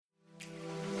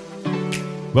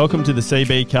Welcome to the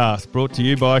CB Cast, brought to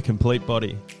you by Complete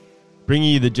Body,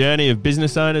 bringing you the journey of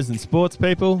business owners and sports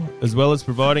people, as well as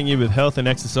providing you with health and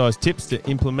exercise tips to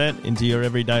implement into your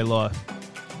everyday life.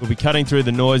 We'll be cutting through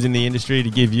the noise in the industry to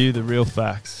give you the real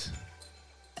facts.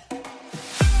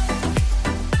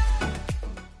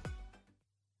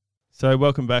 So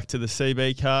welcome back to the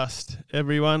CB Cast,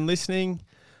 everyone listening.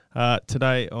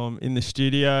 Today I'm in the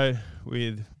studio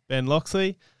with Ben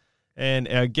Loxley, and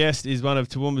our guest is one of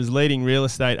Toowoomba's leading real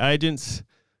estate agents,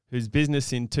 whose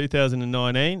business in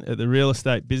 2019 at the Real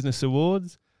Estate Business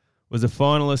Awards was a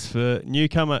finalist for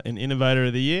Newcomer and Innovator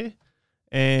of the Year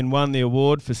and won the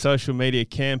award for Social Media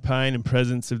Campaign and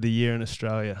Presence of the Year in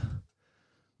Australia.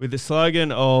 With the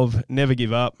slogan of Never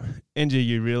Give Up,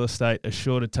 NGU Real Estate are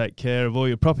sure to take care of all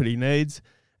your property needs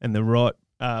and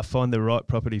find the right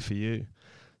property for you.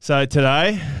 So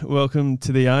today, welcome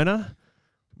to the owner,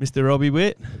 Mr. Robbie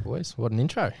Witt. Boys, what an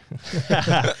intro.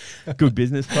 Good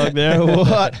business plug there or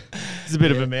what? It's a bit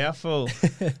of a mouthful.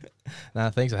 No,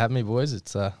 thanks for having me, boys.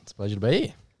 It's a pleasure to be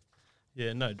here.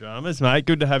 Yeah, no dramas, mate.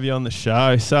 Good to have you on the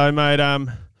show. So, mate,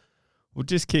 we'll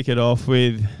just kick it off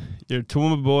with you're a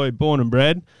Toowoomba boy, born and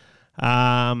bred.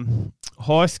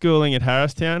 High schooling at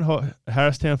Harristown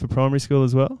for primary school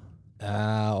as well?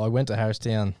 I went to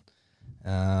Harristown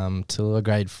till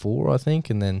grade 4, I think,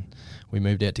 and then we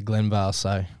moved out to Glenvale,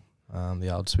 so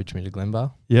the old switched me to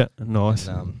Glenvale. Yeah, nice.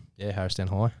 And, Harristown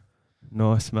High.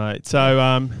 Nice, mate.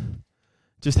 So,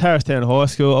 just Harristown High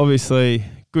School, obviously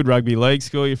good rugby league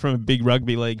school. You're from a big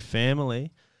rugby league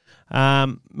family.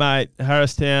 Mate,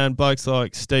 Harristown, blokes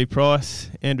like Steve Price,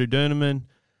 Andrew Durneman,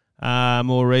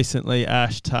 more recently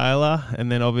Ash Taylor,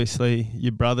 and then obviously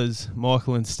your brothers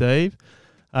Michael and Steve.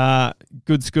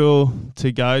 Good school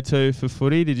to go to for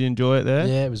footy. Did you enjoy it there?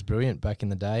 Yeah, it was brilliant back in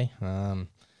the day.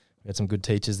 We had some good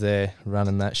teachers there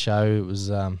running that show. It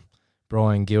was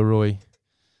Brian Gilroy,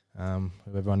 who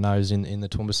everyone knows in the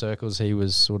Toowoomba circles. He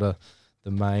was sort of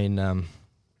the main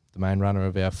runner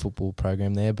of our football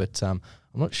program there. But I'm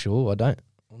not sure.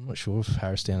 I'm not sure if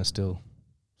Harristown is still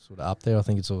sort of up there. I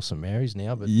think it's all St Mary's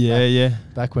now. But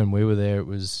back when we were there, it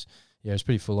was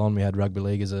pretty full on. We had rugby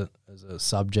league as a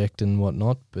subject and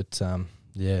whatnot. But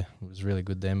it was really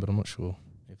good then. But I'm not sure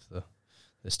if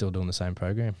they're still doing the same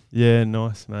program. Yeah,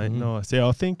 nice, mate. Nice. Yeah,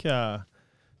 I think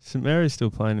St Mary's still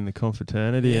playing in the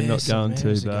confraternity and not going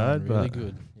too bad. Really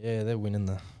good. Yeah, they're winning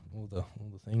all the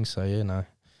things. So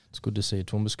it's good to see a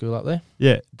Toowoomba school up there.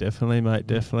 Yeah, definitely, mate.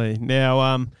 Definitely.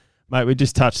 Now, mate, we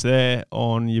just touched there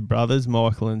on your brothers,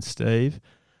 Michael and Steve.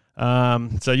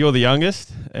 So you're the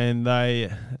youngest, and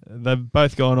they've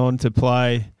both gone on to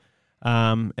play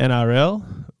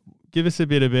NRL. Give us a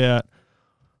bit about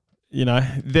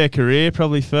their career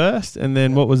probably first, and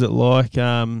then what was it like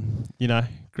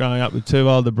growing up with two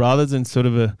older brothers and sort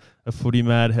of a footy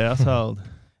mad household?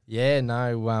 They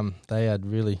had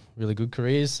really, really good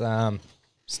careers.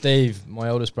 Steve, my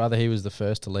oldest brother, he was the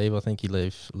first to leave. I think he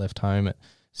left home at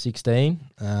 16,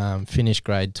 finished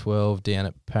grade 12 down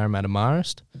at Parramatta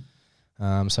Marist.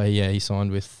 He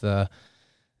signed with the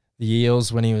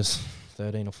Eels when he was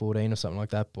 13 or 14 or something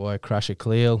like that by Crusher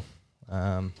Cleal,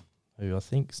 who I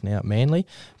think is now at Manly.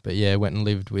 But went and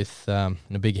lived with in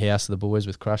a big house of the boys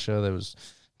with Crusher. There was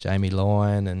Jamie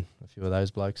Lyon and a few of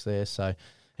those blokes there. So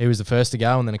he was the first to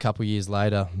go, and then a couple of years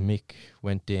later, Mick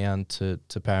went down to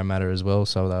Parramatta as well.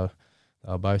 So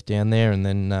they were both down there, and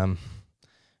then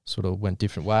sort of went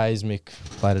different ways. Mick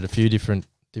played at a few different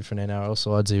NRL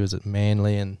sides. He was at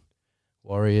Manly and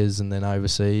Warriors, and then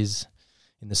overseas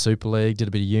in the Super League, did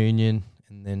a bit of Union,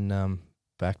 and then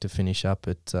back to finish up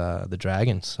at the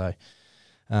Dragons. So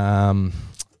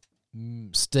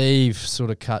Steve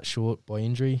sort of cut short by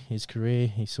injury his career.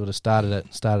 He sort of started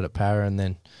at Para and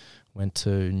then went to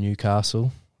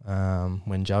Newcastle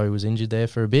when Joey was injured there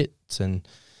for a bit.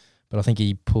 But I think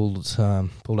he pulled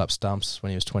up stumps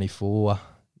when he was 24.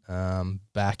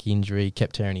 Back injury,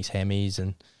 kept tearing his hemis,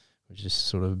 and was just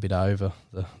sort of a bit over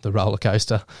the roller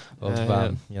coaster of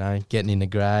getting into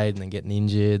grade and then getting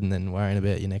injured and then worrying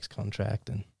about your next contract.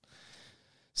 And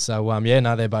so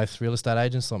they're both real estate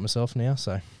agents like myself now.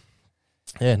 So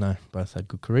both had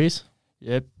good careers.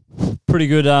 Yep, pretty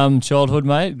good childhood,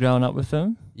 mate. Growing up with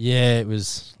them. Yeah, it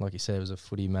was like you said, it was a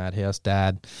footy madhouse.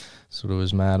 Dad sort of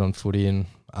was mad on footy, and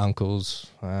uncles,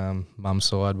 mum's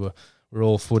side were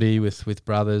all footy with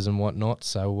brothers and whatnot.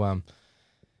 So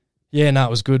it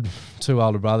was good. Two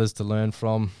older brothers to learn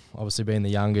from. Obviously, being the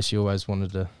youngest, you always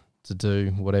wanted to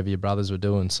do whatever your brothers were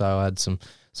doing. So I had some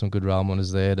good role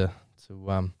models there to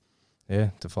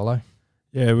follow.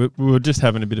 Yeah, we were just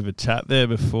having a bit of a chat there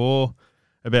before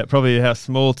about probably how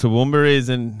small Toowoomba is,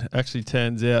 and actually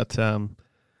turns out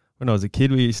when I was a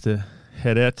kid we used to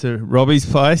head out to Robbie's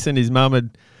place, and his mum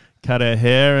had cut her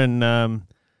hair, and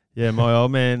my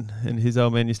old man and his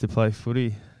old man used to play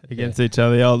footy against each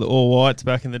other. The old All Whites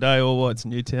back in the day, All Whites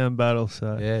Newtown battle.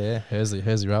 So Here's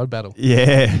the road battle.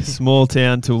 Yeah, small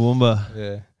town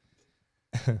Toowoomba.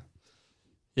 Yeah.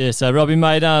 Yeah, so Robbie,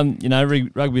 mate,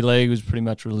 rugby league was pretty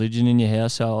much religion in your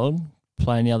household.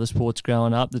 Play any other sports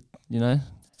growing up that,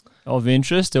 of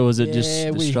interest, or was it just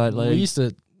the straight league?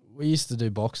 We used to do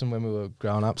boxing when we were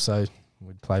growing up, so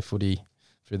we'd play footy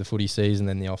through the footy season.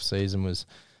 Then the off season was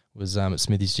at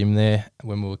Smithy's gym there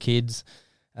when we were kids,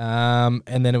 and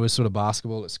then it was sort of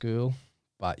basketball at school.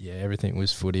 But yeah, everything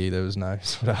was footy. There was no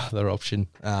sort of other option.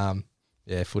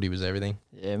 Footy was everything.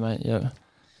 Yeah, mate. Yeah,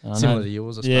 similar to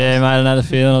yours, I suppose. Yeah, mate. I know the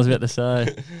feeling I was about to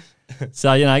say.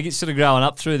 So, sort of growing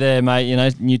up through there,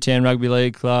 mate, Newtown Rugby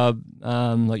League Club,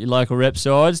 like your local rep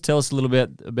sides. Tell us a little bit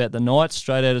about the Knights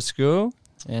straight out of school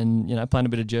and, playing a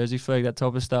bit of Jersey flag, that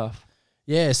type of stuff.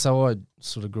 Yeah, so I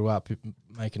sort of grew up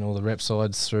making all the rep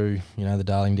sides through, the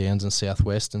Darling Downs and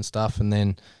Southwest and stuff, and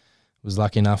then was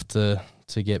lucky enough to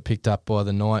get picked up by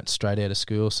the Knights straight out of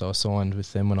school. So I signed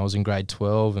with them when I was in grade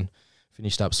 12 and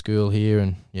finished up school here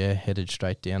and, headed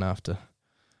straight down after.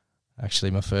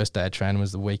 Actually, my first day of training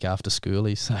was the week after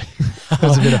schoolies, so it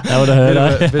was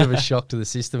a bit of a shock to the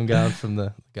system going from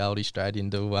the Goldie straight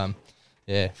into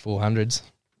 400s.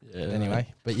 Yeah, anyway,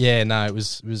 but it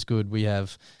was good. We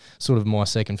have sort of my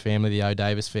second family, the O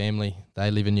Davis family. They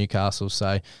live in Newcastle,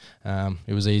 so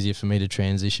it was easier for me to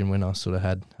transition when I sort of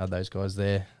had those guys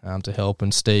there to help.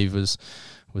 And Steve was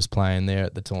playing there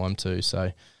at the time too,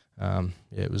 so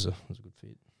it was a good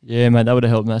fit. Yeah, mate, that would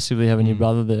have helped massively having your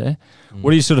brother there.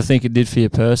 What do you sort of think it did for you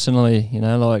personally,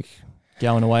 like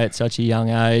going away at such a young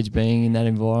age, being in that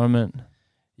environment?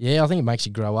 Yeah, I think it makes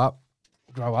you grow up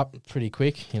pretty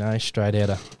quick, straight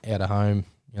out of home,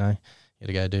 you got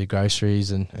to go do groceries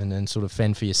and then sort of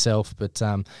fend for yourself. But,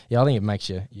 I think it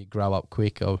makes you grow up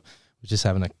quick. I was just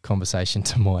having a conversation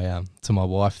to my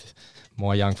wife.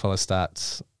 My young fella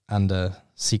starts under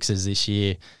sixes this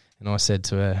year, and I said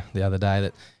to her the other day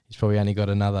that he's probably only got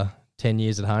another 10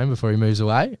 years at home before he moves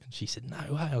away. And she said,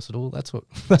 no way. I said,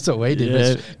 that's what we did. Yeah.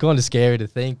 It's kind of scary to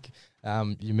think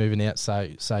you're moving out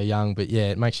so young. But,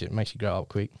 it makes you grow up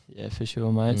quick. Yeah, for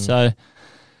sure, mate. So,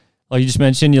 like you just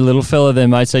mentioned, your little fella there,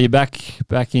 mate. So you're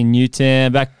back in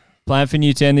Newtown, back playing for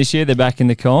Newtown this year. They're back in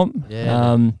the comp.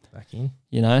 Yeah, back in.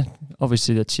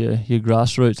 Obviously that's your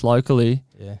grassroots locally.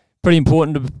 Yeah. Pretty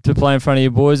important to play in front of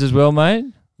your boys as well, mate.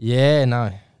 Yeah,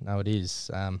 no, it is.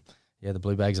 The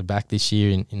Blue Bags are back this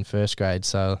year in first grade,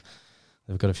 so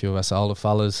they've got a few of us older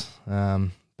fellas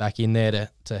back in there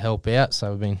to help out, so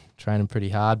we've been training pretty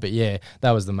hard. But,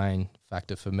 that was the main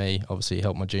factor for me. Obviously, it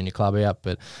helped my junior club out,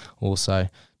 but also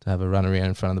to have a run around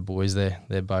in front of the boys there.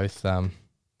 They're both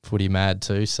footy mad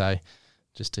too, so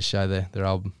just to show their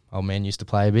old man used to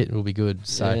play a bit, it'll be good.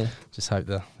 So just hope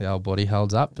the old body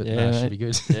holds up, but it should be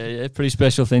good. Pretty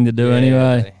special thing to do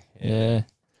anyway. Yeah.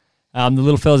 The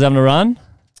little fella's having a run?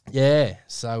 Yeah,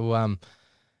 so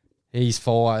he's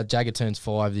 5. Jagger turns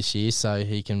 5 this year, so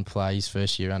he can play his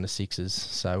first year under sixes.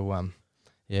 So,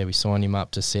 we signed him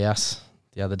up to South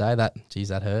the other day. That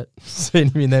hurt. Seeing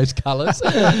him in those colours.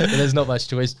 There's not much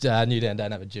choice. Newtown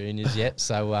don't have a juniors yet.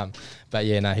 So,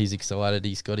 he's excited.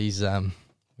 He's got his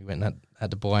we went and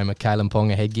had to buy him a Kalen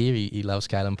Ponga headgear. He loves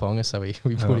Kalen Ponga, so we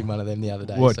bought him one of them the other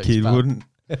day. What so kid wouldn't?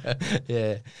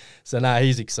 Yeah. So,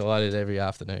 he's excited every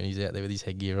afternoon. He's out there with his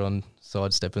headgear on,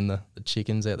 sidestepping the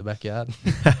chickens out the backyard.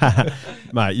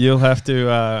 Mate, you'll have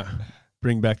to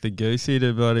bring back the goosey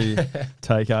to bloody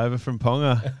take over from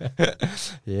Ponga.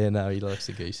 Yeah, no, he likes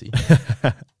the goosey.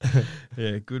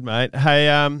 Yeah, good, mate.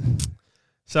 Hey,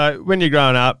 so when you're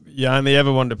growing up, you only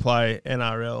ever wanted to play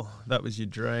NRL. That was your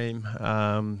dream.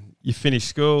 You finish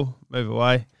school, move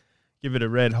away, give it a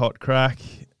red hot crack.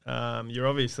 You're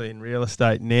obviously in real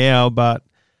estate now, but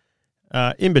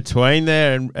in between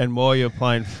there and while you're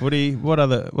playing footy, what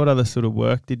other sort of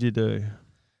work did you do?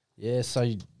 Yeah, so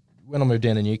when I moved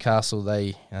down to Newcastle,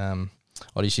 I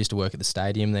just used to work at the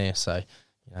stadium there, so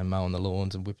mowing the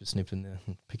lawns and whippersnipping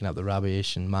and picking up the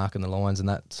rubbish and marking the lines and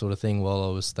that sort of thing.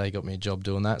 They got me a job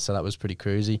doing that, so that was pretty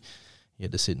cruisy. You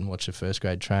had to sit and watch a first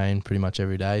grade train pretty much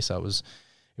every day, so it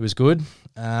was good.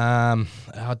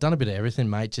 I'd done a bit of everything,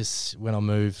 mate. Just when I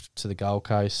moved to the Gold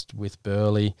Coast with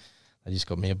Burleigh, they just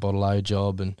got me a bottle O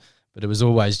job, but it was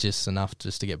always just enough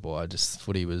just to get by. Just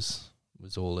footy was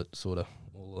all it sort of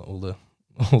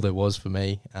all there was for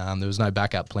me. There was no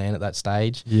backup plan at that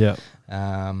stage. Yeah.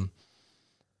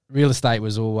 Real estate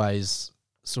was always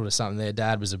sort of something there.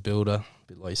 Dad was a builder, a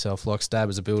bit like yourself. Dad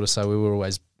was a builder, so we were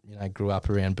always grew up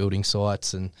around building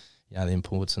sites and the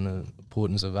importance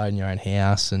of owning your own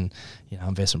house and,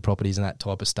 investment properties and that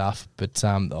type of stuff. But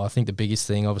I think the biggest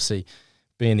thing, obviously,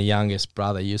 being the youngest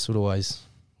brother, I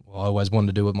always wanted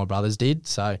to do what my brothers did.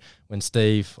 So when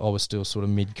I was still sort of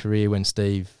mid-career when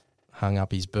Steve hung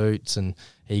up his boots and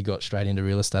he got straight into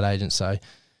real estate agents. So,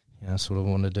 sort of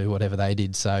wanted to do whatever they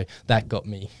did. So that got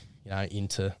me,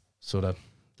 into sort of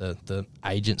the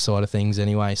agent side of things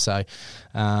anyway. So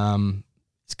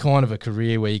it's kind of a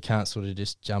career where you can't sort of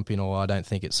just jump in, or I don't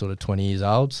think it's sort of 20 years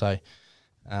old. So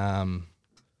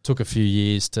took a few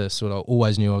years to sort of,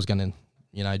 always knew I was going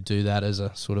to, do that as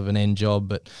a sort of an end job.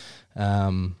 But,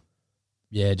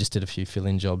 just did a few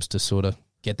fill-in jobs to sort of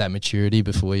get that maturity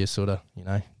before you sort of,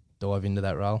 dive into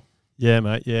that role. Yeah,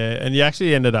 mate, yeah. And you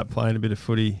actually ended up playing a bit of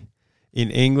footy in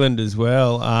England as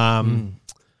well.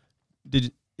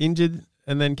 Did injured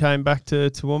and then came back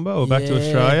to Toowoomba or back to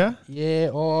Australia? Yeah,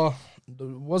 it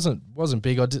wasn't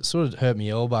big. Sort of hurt my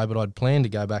elbow, but I'd planned to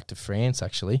go back to France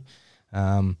actually.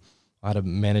 I had a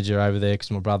manager over there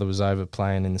because my brother was over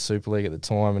playing in the Super League at the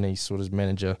time, and his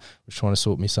manager was trying to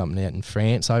sort me something out in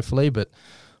France, hopefully. But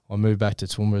I moved back to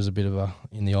Toowoomba as a bit of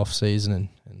in the off season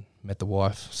and met the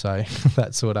wife, so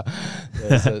that sort of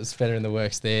so it's better in the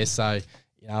works there. So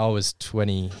I was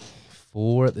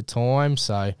 24 at the time,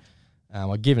 so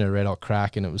I'd given it a red hot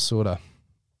crack, and it was sort of,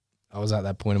 I was at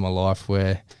that point in my life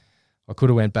where I could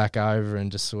have went back over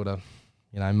and just sort of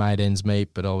made ends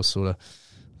meet, but I was sort of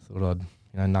thought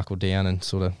I'd knuckle down and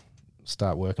sort of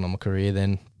start working on my career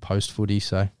then post footy.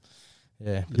 So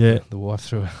the wife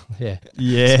threw it's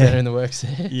better in the works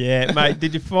there. Yeah, mate.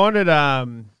 Did you find it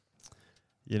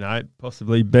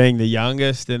possibly being the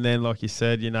youngest, and then, like you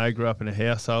said, grew up in a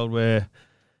household where,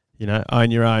 own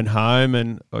your own home,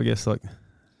 and I guess like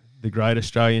the great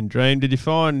Australian dream. Did you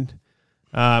find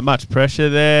much pressure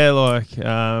there?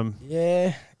 I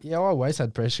always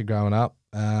had pressure growing up.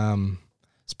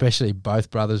 Especially both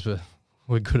brothers were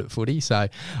good at footy, so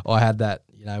I had that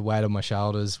weight on my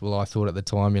shoulders. Well, I thought at the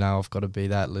time, I've got to be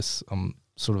that. I'm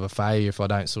sort of a failure if I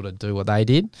don't sort of do what they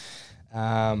did.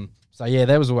 So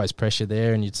there was always pressure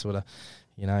there, and you'd sort of,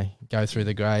 go through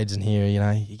the grades and hear,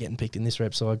 you're getting picked in this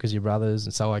rep side because you're brothers,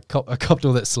 and so I copped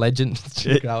all that sledging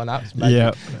growing up,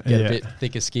 to get a bit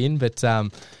thicker skin. But there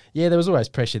was always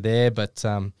pressure there. But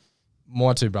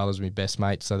my two brothers were my best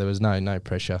mates, so there was no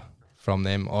pressure from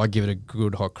them. I give it a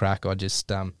good hot crack. I just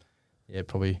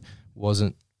probably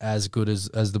wasn't as good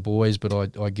as the boys, but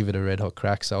I give it a red hot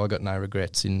crack. So I got no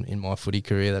regrets in my footy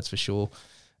career, that's for sure.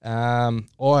 I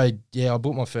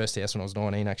bought my first house when I was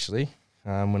 19 actually.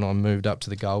 When I moved up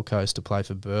to the Gold Coast to play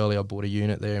for Burleigh, I bought a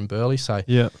unit there in Burleigh. So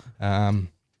got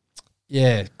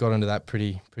into that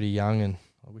pretty young, and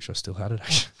I wish I still had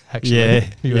it actually.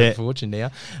 You have a fortune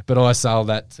now. But I sold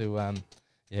that to when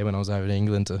I was over to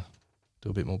England to do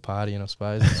a bit more partying, I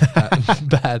suppose.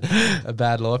 It's a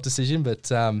bad life decision,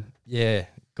 but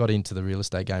got into the real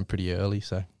estate game pretty early.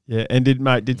 So and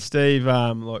did Steve,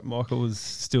 like Michael was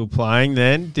still playing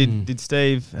then? Did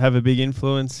Steve have a big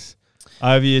influence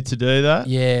over you to do that?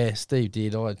 Yeah, Steve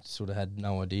did. I sort of had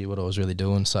no idea what I was really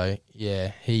doing. So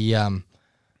he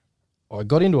I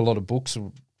got into a lot of books,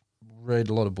 read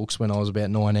a lot of books when I was about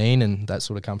 19, and that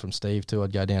sort of come from Steve too.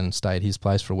 I'd go down and stay at his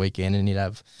place for a weekend, and he'd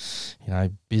have,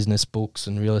 business books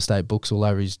and real estate books all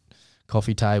over his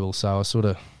coffee table. So I sort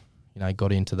of,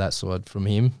 got into that side from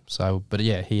him. So, but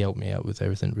he helped me out with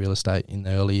everything real estate in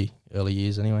the early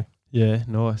years anyway. Yeah,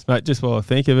 nice, mate. Just while I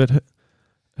think of it,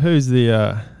 who was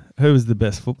the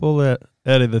best footballer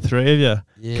out of the three of you?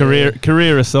 Yeah.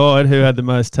 Career aside, who had the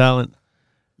most talent?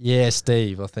 Yeah,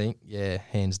 Steve, I think. Yeah,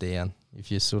 hands down.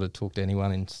 If you sort of talk to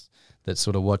anyone that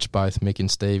sort of watched both Mick and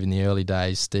Steve in the early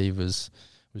days, Steve was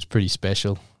pretty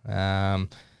special. I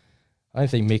don't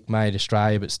think Mick made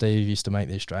Australia, but Steve used to make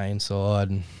the Australian side,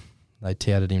 and they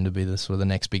touted him to be the sort of the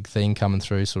next big thing coming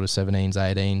through, sort of 17s,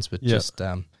 18s, but just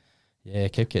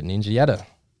kept getting injured. He had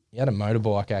a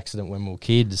motorbike accident when we were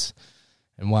kids,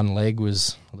 and one leg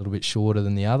was a little bit shorter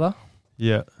than the other.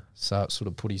 Yeah. So it sort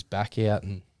of put his back out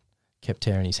and kept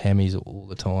tearing his hemis all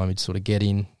the time. He'd sort of get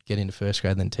into first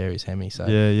grade and then tear his hemi. So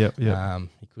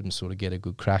he couldn't sort of get a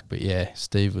good crack. But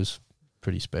Steve was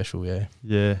pretty special.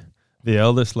 Yeah. The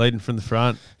eldest leading from the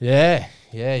front. Yeah.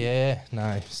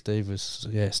 No, Steve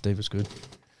was good.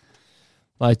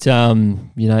 Like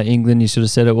England, you sort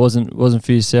of said it wasn't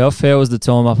for yourself. How was the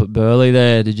time up at Burleigh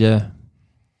there? Did you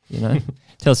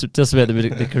tell us about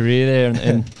the career there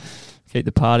and keep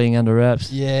the partying under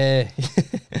wraps? Yeah.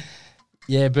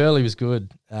 Yeah, Burleigh was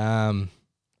good. I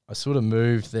sort of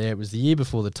moved there. It was the year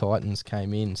before the Titans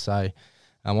came in, so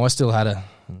I still had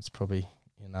it's probably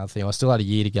another thing. I still had a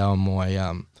year to go on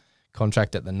my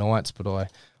contract at the Knights, but I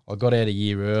I got out a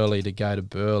year early to go to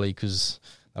Burleigh because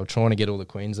they were trying to get all the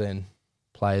Queensland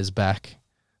players back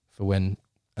for when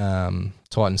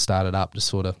Titans started up to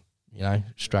sort of,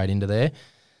 straight into there.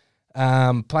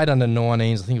 Played under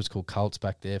 19s. I think it was called Colts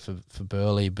back there for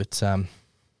Burleigh. But,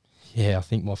 I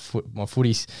think my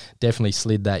footy definitely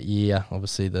slid that year.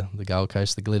 Obviously, the Gold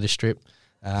Coast, the glitter strip.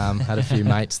 Had a few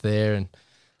mates there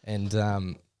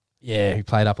and we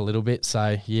played up a little bit.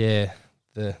 So,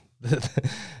 the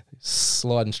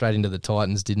sliding straight into the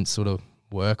Titans didn't sort of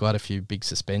work. I had a few big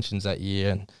suspensions that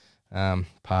year and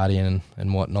partying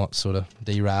and whatnot sort of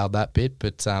derailed that bit.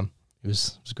 But it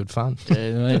was good fun.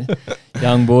 Yeah, mate.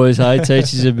 Young boys, hey,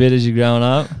 teaches a bit as you're growing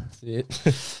up.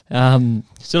 That's it.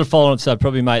 Sort of following up, so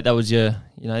probably, mate, that was your,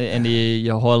 end of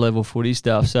your high-level footy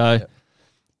stuff. So,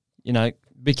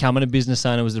 becoming a business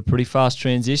owner, was it a pretty fast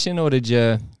transition, or did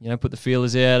you, put the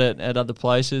feelers out at other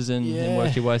places and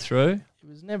work your way through? It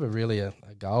was never really a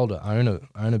goal to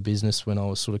own a business when I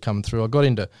was sort of coming through. I got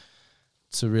into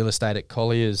real estate at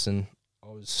Collier's, and I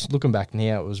was looking back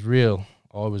now, I was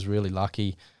really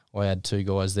lucky. I had two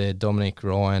guys there, Dominic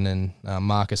Ryan and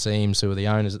Marcus Eames, who were the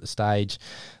owners at the stage.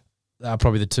 They're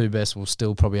probably the two best,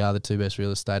 still probably are the two best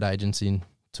real estate agents in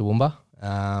Toowoomba,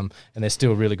 and they're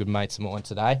still really good mates of mine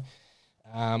today.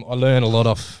 I learned a lot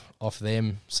off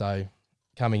them, so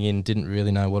coming in, didn't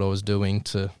really know what I was doing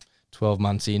to 12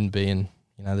 months in being,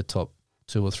 the top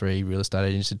 2 or 3 real estate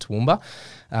agents in Toowoomba,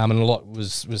 and a lot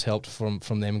was helped from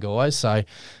them guys. So,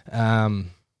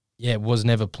 it was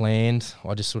never planned.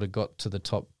 I just sort of got to the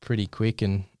top pretty quick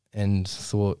and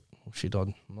thought, well, shit,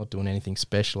 I'm not doing anything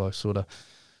special.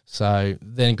 So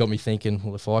then it got me thinking,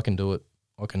 well, if I can do it,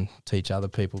 I can teach other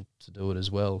people to do it as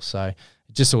well. So it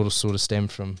just sort of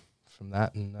stemmed from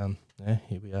that, and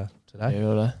here we are today.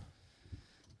 Yeah, right.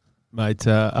 Mate,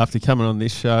 after coming on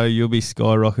this show, you'll be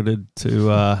skyrocketed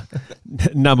to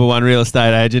number 1 real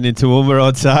estate agent in Toowoomba,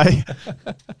 I'd say.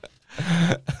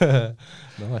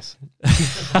 Nice.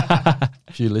 A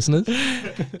few listeners.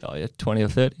 Oh, yeah, 20 or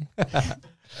 30.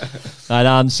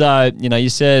 But, so, you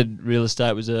said real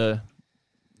estate was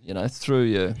through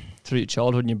your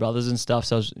childhood and your brothers and stuff.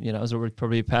 So, it was already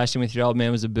probably a passion with your old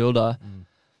man was a builder.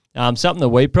 Something that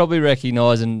we probably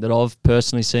recognise and that I've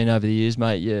personally seen over the years,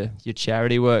 mate, your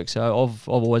charity work. So I've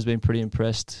always been pretty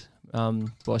impressed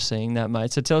by seeing that,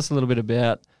 mate. So tell us a little bit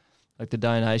about the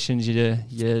donations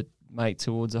you make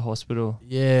towards the hospital.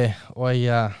 Yeah,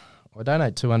 I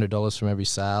donate $200 from every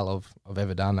sale I've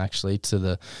ever done actually to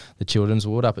the children's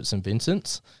ward up at St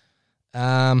Vincent's.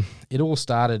 It all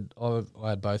started, I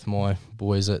had both my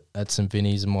boys at St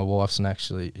Vinny's, and my wife's, and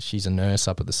actually she's a nurse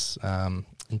up at this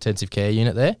intensive care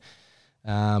unit there.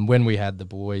 When we had the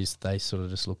boys, they sort of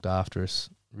just looked after us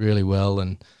really well,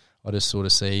 and I just sort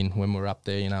of seen when we're up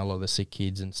there, a lot of the sick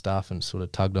kids and stuff, and sort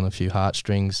of tugged on a few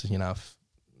heartstrings, if,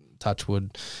 touch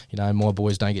wood, my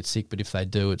boys don't get sick, but if they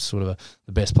do, it's sort of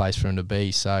the best place for them to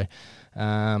be. So,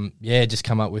 just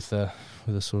come up with a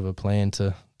sort of a plan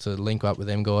to link up with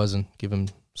them guys and give them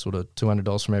sort of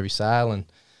 $200 from every sale, and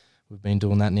we've been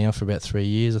doing that now for about 3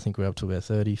 years. I think we're up to about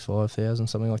 35,000,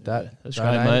 something like that. That's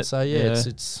great, mate. So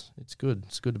it's good.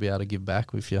 It's good to be able to give back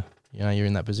if you're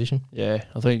in that position. Yeah,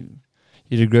 I think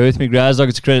you'd agree with me, Graz.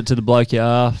 It's a credit to the bloke you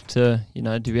are to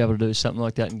be able to do something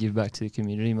like that and give back to the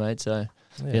community, mate. So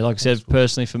like I said,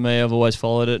 personally for me, I've always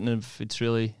followed it, and if it's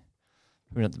really,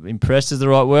 impressed is the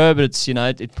right word, but it's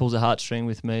it pulls a heartstring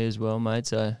with me as well, mate.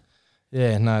 So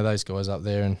those guys up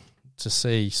there, and to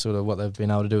see sort of what they've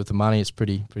been able to do with the money, it's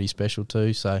pretty special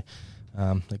too. So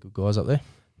they're good guys up there.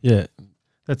 Yeah,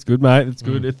 that's good, mate. That's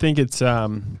good. I think it's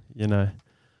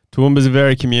Toowoomba's a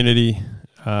very community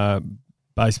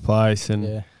based place,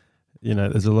 and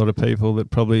there's a lot of people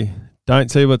that probably don't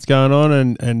see what's going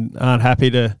on and aren't happy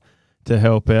to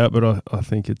help out. But I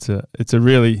think it's a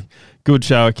really good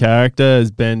show of character,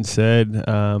 as Ben said.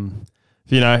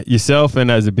 Yourself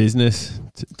and as a business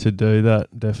to do that,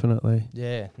 definitely.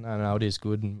 Yeah, no, it is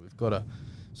good, and we've got a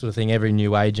sort of thing. Every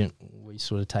new agent we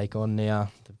sort of take on now,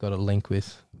 they've got a link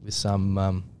with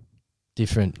some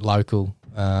different local,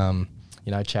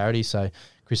 charities. So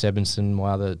Chris Ebenson,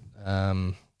 my other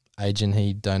agent,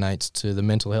 he donates to the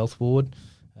mental health ward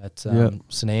at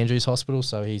St Andrew's Hospital.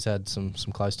 So he's had some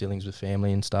close dealings with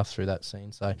family and stuff through that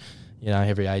scene. So,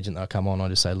 every agent that I come on, I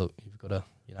just say, look, you've got to,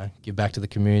 give back to the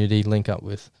community, link up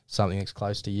with something that's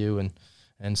close to you,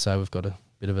 and so we've got a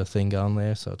bit of a thing going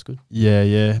there, so it's good.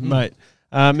 Yeah, mate.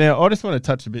 Now I just want to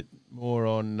touch a bit more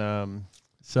on.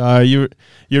 So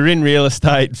you're in real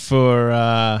estate for.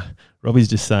 Robbie's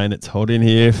just saying it's hot in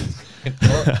here.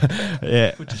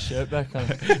 Yeah. Put your shirt back on.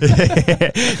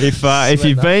 If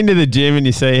you've been to the gym and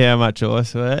you see how much I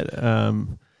sweat,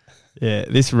 Yeah,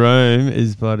 this room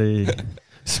is bloody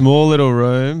small little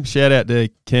room. Shout out to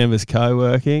Canvas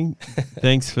Co-working.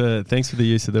 Thanks for the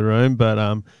use of the room,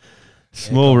 but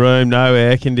small room, no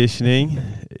air conditioning.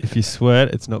 If you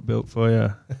sweat, it's not built for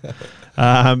you.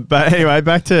 But anyway,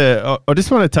 back to I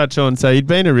just want to touch on. So you'd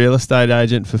been a real estate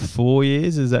agent for 4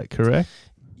 years. Is that correct?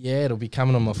 Yeah, it'll be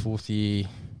coming on my 4th year,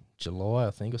 July.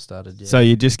 I think I started. Yeah. So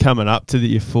you're just coming up to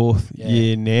your 4th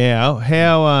year now.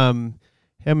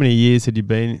 How many years had you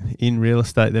been in real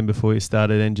estate then before you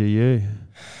started NGU? It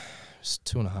was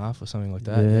 2.5 or something like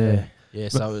that. Yeah.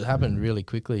 So it happened really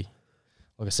quickly.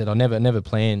 Like I said, I never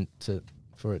planned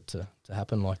for it to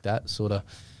happen like that. Sort of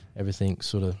everything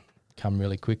sort of come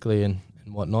really quickly and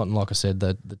whatnot. And like I said,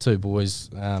 the two boys,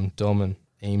 Dom and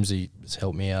Eamesy, has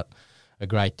helped me out a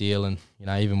great deal. And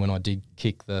even when I did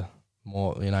kick the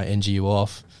more NGU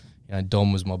off,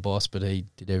 Dom was my boss, but he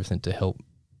did everything to help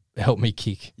me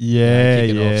kick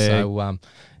it off. So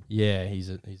he's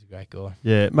a great guy.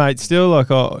 Yeah, mate. Still,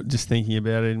 just thinking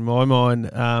about it in my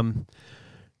mind,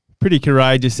 pretty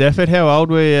courageous effort. How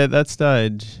old were you at that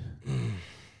stage?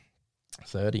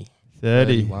 30.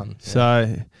 31. Yeah.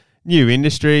 So new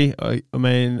industry. I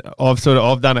mean, I've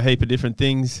done a heap of different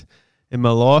things in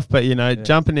my life, but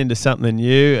jumping into something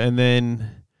new and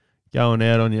then going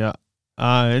out on your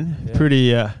own,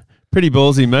 pretty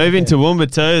ballsy move into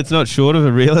Toowoomba too. It's not short of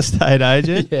a real estate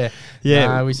agent.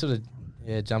 No, we sort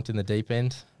of jumped in the deep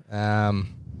end.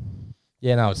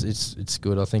 It's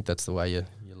good. I think that's the way you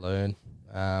learn.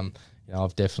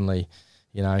 I've definitely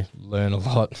learned a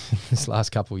lot this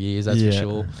last couple of years. That's for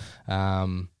sure.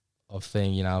 I've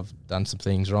done some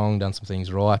things wrong, done some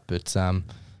things right, but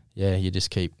you just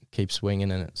keep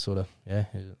swinging, and it sort of it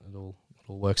all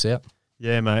works out.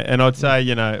 Yeah, mate. And I'd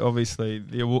say, obviously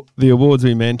the awards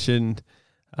we mentioned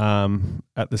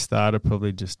at the start are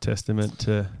probably just testament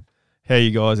to how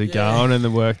you guys are going and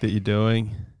the work that you're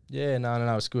doing. Yeah,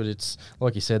 no, it's good. It's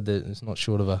like you said, that it's not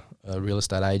short of a real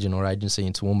estate agent or agency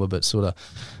in Toowoomba, but sort of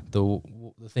the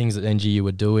things that NGU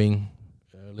were doing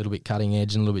are a little bit cutting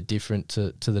edge and a little bit different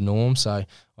to the norm. So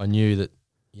I knew that,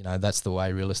 that's the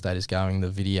way real estate is going, the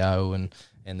video and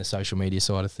the social media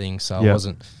side of things. So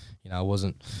I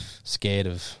wasn't scared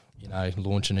of,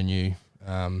 launching a new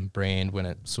brand when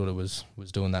it sort of was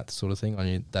doing that sort of thing. I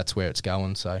knew that's where it's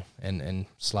going. So and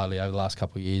slowly over the last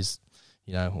couple of years,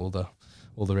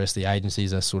 all the rest of the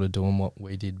agencies are sort of doing what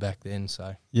we did back then.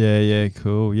 So yeah,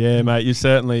 cool. Yeah, mate, you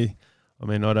certainly. I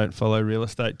mean, I don't follow real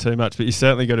estate too much, but you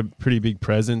certainly got a pretty big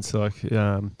presence. Like, see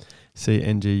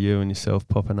NGU and yourself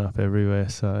popping up everywhere.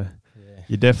 So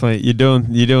you're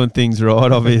doing things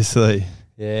right, obviously.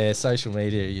 Yeah, social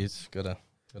media, you've got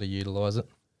to utilise it.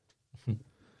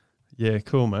 Yeah,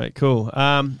 cool, mate. Cool.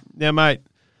 Now, mate,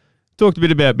 talked a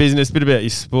bit about business, a bit about your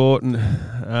sport, and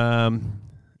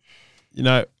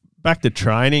back to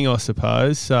training, I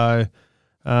suppose. So,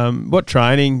 what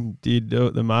training do you do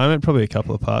at the moment? Probably a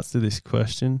couple of parts to this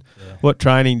question. Yeah. What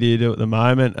training do you do at the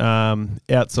moment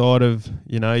outside of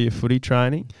your footy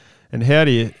training, and how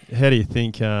do you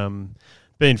think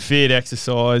being fit,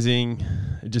 exercising,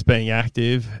 just being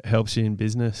active helps you in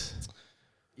business?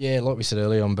 Yeah, like we said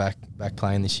earlier, I'm back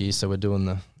playing this year, so we're doing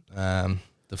the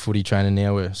footy training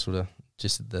now. We're sort of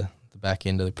just at the back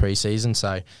end of the pre-season,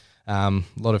 so a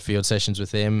lot of field sessions with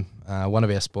them. One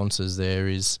of our sponsors there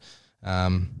is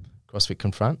CrossFit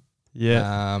Confront.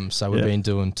 Yeah. So we've been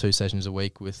doing 2 sessions a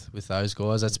week with those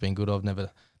guys. That's been good. I've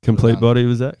never Complete Body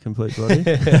was that? Complete Body?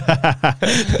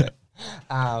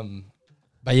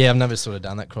 But yeah, I've never sort of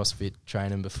done that CrossFit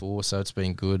training before, so it's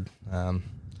been good.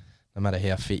 No matter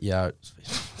how fit you are, it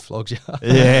flogs you.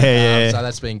 Yeah. So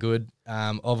that's been good.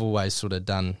 I've always sort of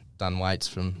done weights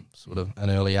from sort of an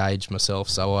early age myself,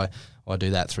 so I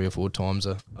do that 3 or 4 times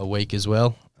a week as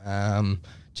well,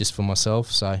 just for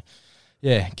myself. So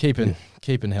yeah, keeping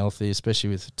healthy, especially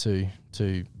with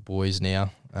two boys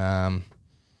now.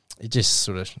 It just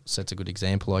sort of sets a good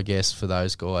example, I guess, for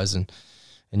those guys, and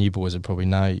you boys would probably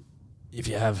know, if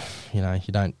you have, you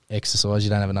don't exercise, you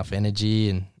don't have enough energy,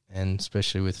 and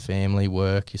especially with family,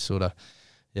 work, you sort of,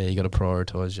 you got to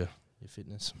prioritise your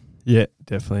fitness. Yeah,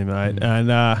 definitely, mate.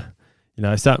 And,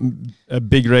 a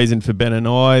big reason for Ben and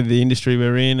I, the industry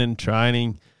we're in and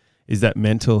training, is that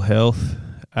mental health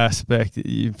aspect.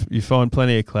 You find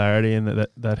plenty of clarity, and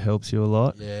that helps you a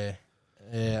lot. Yeah.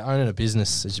 Owning a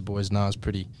business, as you boys know, is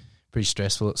pretty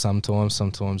stressful at sometimes.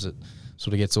 Sometimes it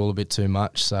sort of gets all a bit too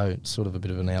much, so it's sort of a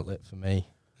bit of an outlet for me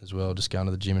as well, just going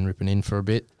to the gym and ripping in for a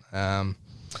bit.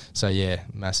 So yeah,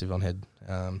 massive on head.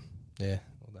 All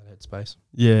that headspace.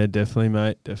 Yeah, definitely,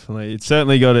 mate. Definitely. It's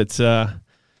certainly got its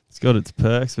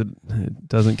perks, but it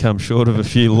doesn't come short of a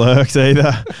few lurks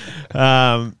either.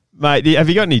 Mate, have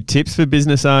you got any tips for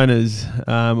business owners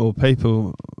or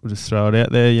people, we'll just throw it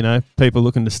out there, people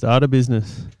looking to start a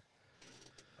business?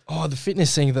 Oh, the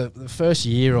fitness thing, the first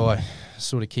year I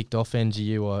sort of kicked off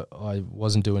NGU, I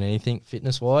wasn't doing anything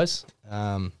fitness-wise.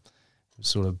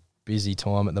 Sort of busy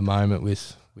time at the moment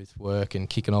with work and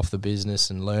kicking off the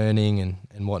business and learning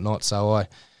and whatnot. So I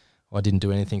didn't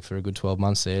do anything for a good 12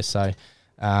 months there. So,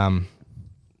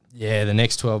 the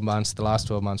next 12 months, the last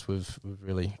 12 months, we've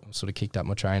really sort of kicked up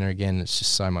my trainer again. It's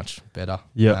just so much better.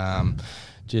 Yeah.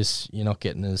 Just you're not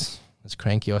getting as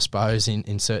cranky, I suppose,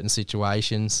 in certain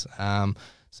situations.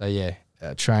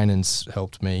 Training's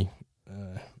helped me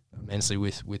immensely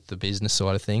with the business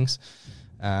side of things.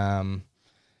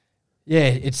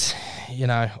 It's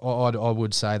I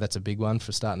would say that's a big one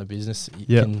for starting a business.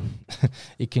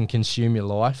 It can consume your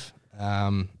life.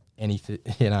 Anything,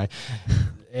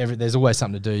 there's always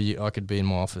something to do. I could be in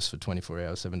my office for 24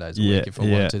 hours, 7 days a week if I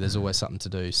wanted to. There's always something to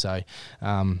do. So,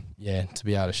 to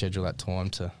be able to schedule that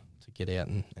time to get out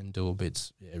and do a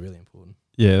bit's really important.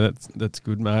 Yeah, that's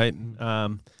good, mate.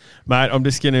 Mate, I'm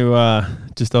just going to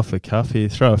just off the cuff here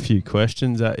throw a few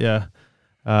questions at you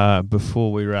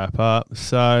before we wrap up.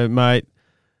 So, mate,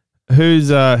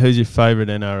 who's your favourite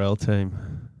NRL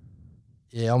team?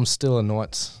 Yeah, I'm still a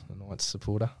Knights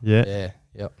supporter. Yeah. Yeah.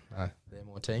 Yep. No, they're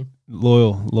my team.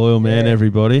 Loyal man,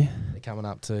 everybody. They're coming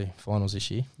up to finals this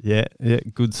year. Yeah,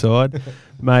 good side.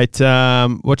 Mate,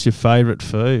 what's your favourite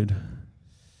food?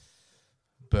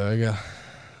 Burger.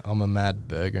 I'm a mad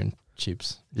burger and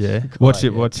chips. Yeah. What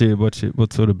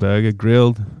sort of burger?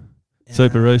 Grilled?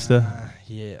 Super Rooster?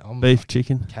 Yeah. Beef,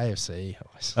 chicken? KFC.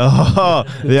 Oh,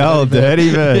 the old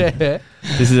dirty bird. Yeah.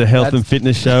 This is a health and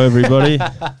fitness show, everybody.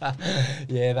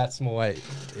 Yeah, that's my...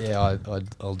 Yeah,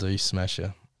 I'll do smash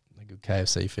a good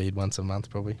KFC feed once a month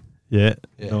probably. Yeah.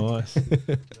 Nice.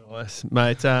 Nice.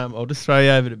 Mate, I'll just throw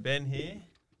you over to Ben here.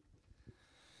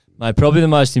 Mate, probably the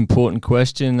most important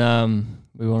question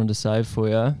we wanted to save for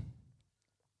you.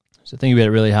 So think about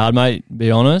it really hard, mate.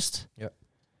 Be honest. Yep.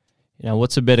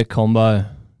 What's a better combo?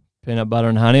 Peanut butter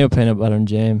and honey or peanut butter and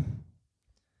jam?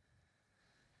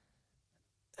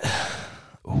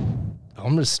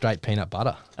 I'm just straight peanut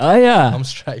butter. Oh, yeah. I'm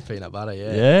straight peanut butter,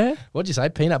 yeah. Yeah? What'd you say?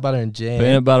 Peanut butter and jam?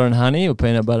 Peanut butter and honey or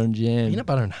peanut butter and jam? Peanut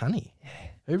butter and honey? Yeah.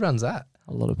 Who runs that?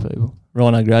 A lot of people.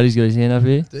 Ryan O'Grady's got his hand up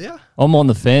here. Do you? I'm on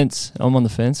the fence,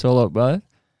 so I like both.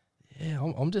 Yeah,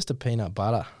 I'm just a peanut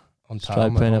butter on toast.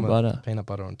 Straight peanut butter. Peanut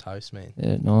butter on toast, man.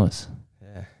 Yeah, nice.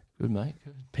 Yeah. Good, mate.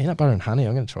 Good. Peanut butter and honey,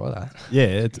 I'm going to try that.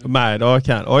 Yeah, mate, I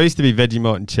can't. I used to be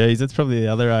Vegemite and cheese. That's probably the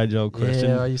other age-old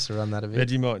question. Yeah, I used to run that a bit.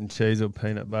 Vegemite and cheese or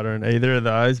peanut butter and either of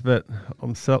those, but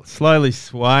I'm slowly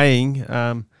swaying.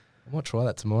 I might try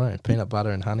that tomorrow. Peanut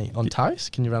butter and honey. On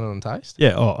toast? Can you run it on toast?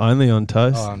 Yeah, only on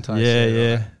toast. Oh, on toast.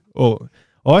 Yeah. Right. Or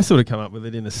I sort of come up with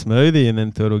it in a smoothie and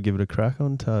then thought I'd give it a crack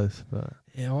on toast. But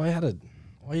yeah, I've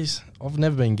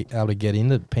never been able to get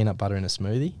into peanut butter in a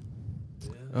smoothie.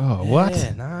 Oh, what?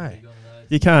 Yeah, no.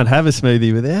 You can't have a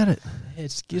smoothie without it. Yeah, it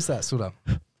just gives that sort of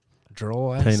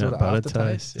dry peanut sort of butter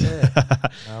aftertaste. taste. Yeah.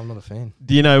 No, I'm not a fan.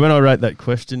 Do you know, when I wrote that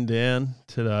question down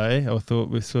today, I thought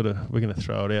we're going to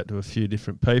throw it out to a few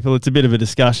different people. It's a bit of a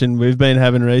discussion we've been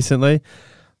having recently.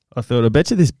 I thought, I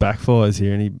bet you this backfires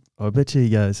here, and I bet you he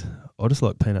goes, I just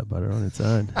like peanut butter on its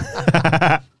own.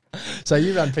 So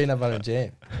you run peanut butter and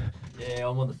jam? Yeah,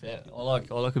 I'm on the fence. I like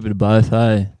a bit of both,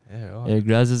 hey. Yeah, right. Yeah,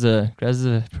 Graz is a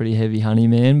pretty heavy honey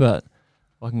man, but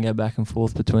I can go back and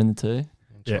forth between the two.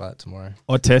 Try that tomorrow.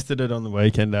 I tested it on the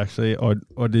weekend, actually. I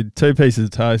did 2 pieces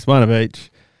of toast, one of each.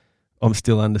 I'm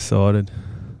still undecided.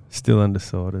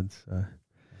 So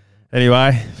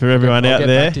anyway, for everyone out there. I'll get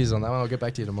back to you on that one. I'll get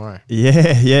back to you tomorrow.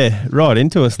 Yeah. Right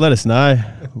into us. Let us know.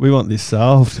 We want this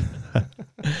solved.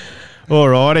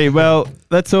 Alrighty. Well,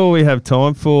 that's all we have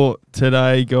time for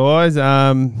today, guys.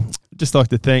 Just like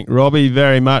to thank Robbie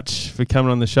very much for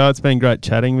coming on the show. It's been great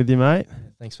chatting with you, mate.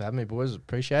 Thanks for having me, boys.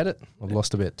 Appreciate it. I've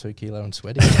lost about 2 kilos and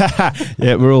sweating.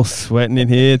 Yeah, we're all sweating in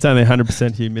here. It's only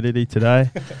 100% humidity today.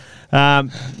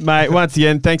 Mate, once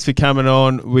again, thanks for coming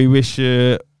on. We wish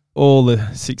you all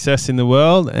the success in the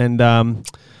world and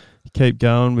keep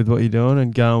going with what you're doing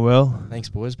and going well. Thanks,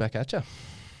 boys. Back at you.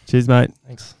 Cheers, mate.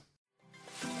 Thanks.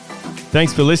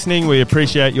 Thanks for listening. We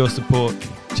appreciate your support.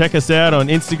 Check us out on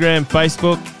Instagram,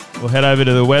 Facebook, or head over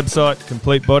to the website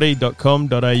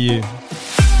completebody.com.au.